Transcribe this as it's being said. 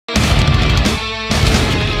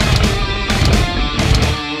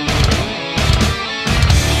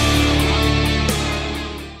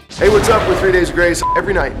what's up? With 3 Days of Grace.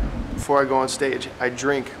 Every night before I go on stage, I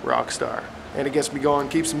drink Rockstar. And it gets me going,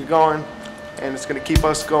 keeps me going, and it's going to keep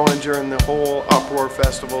us going during the whole UPROAR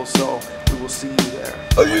festival, so we will see you there.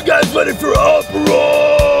 Are you guys ready for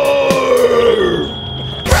UPROAR?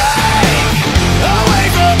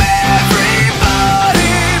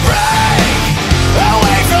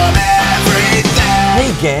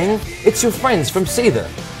 Hey gang, it's your friends from Seether.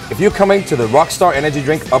 If you're coming to the Rockstar Energy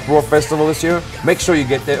Drink UPROAR Festival this year, make sure you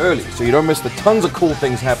get there early so you don't miss the tons of cool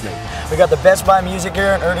things happening. We got the Best Buy music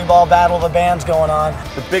gear and Ernie Ball Battle of the Bands going on.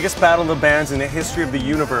 The biggest battle of the bands in the history of the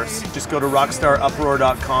universe. Just go to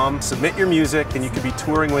rockstaruproar.com, submit your music, and you could be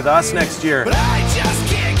touring with us next year. But I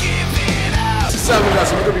just can't give it up.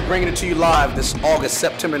 We're going to be bringing it to you live this August,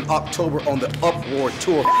 September, and October on the UPROAR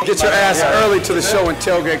tour. Get your ass early to the show and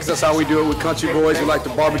tailgate, because that's how we do it with country boys. We like to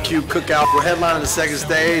barbecue, cook out. We're headlining the second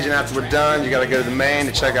stage, and after we're done, you got to go to the main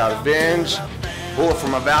to check out Avenge, Bullet for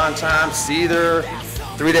My Valentine, Seether,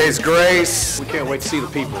 3 Days Grace. We can't wait to see the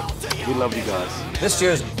people. We love you guys. This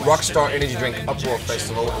year's Rockstar Energy Drink UPROAR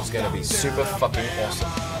Festival is going to be super fucking awesome.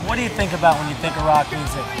 What do you think about when you think of rock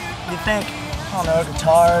music? You think, I don't know,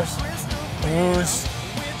 guitars, booze,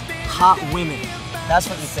 hot women. That's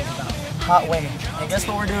what you think about, hot women. And guess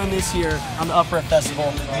what we're doing this year on the UPROAR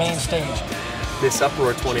Festival main stage? Miss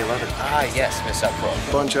UPROAR 2011. Ah yes, Miss UPROAR.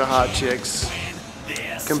 Bunch of hot chicks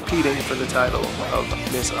competing for the title of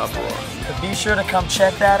Miss UPROAR. So be sure to come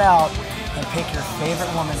check that out and pick your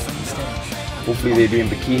favorite woman from the stage. Hopefully they'll be in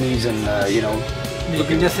bikinis and, you know,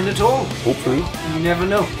 Maybe nothing at all. hopefully. You never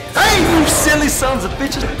know. Hey, you silly sons of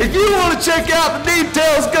bitches! If you want to check out the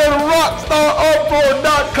details, go to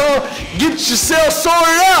rockstaruproar.com. Get yourself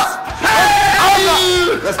sorted out. Hey!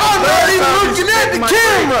 I'm not even looking at the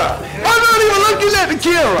camera. I'm not even looking at the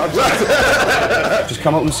camera. Just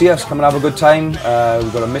come out and see us, come and have a good time.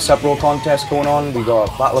 We've got a Miss UPROAR contest going on, we've got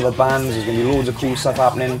a Battle of the Bands, there's going to be loads of cool stuff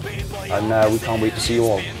happening, and we can't wait to see you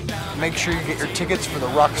all. Make sure you get your tickets for the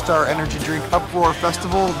Rockstar Energy Drink UPROAR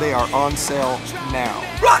Festival. They are on sale now.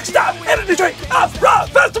 Rockstar Energy Drink UPROAR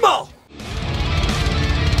Festival!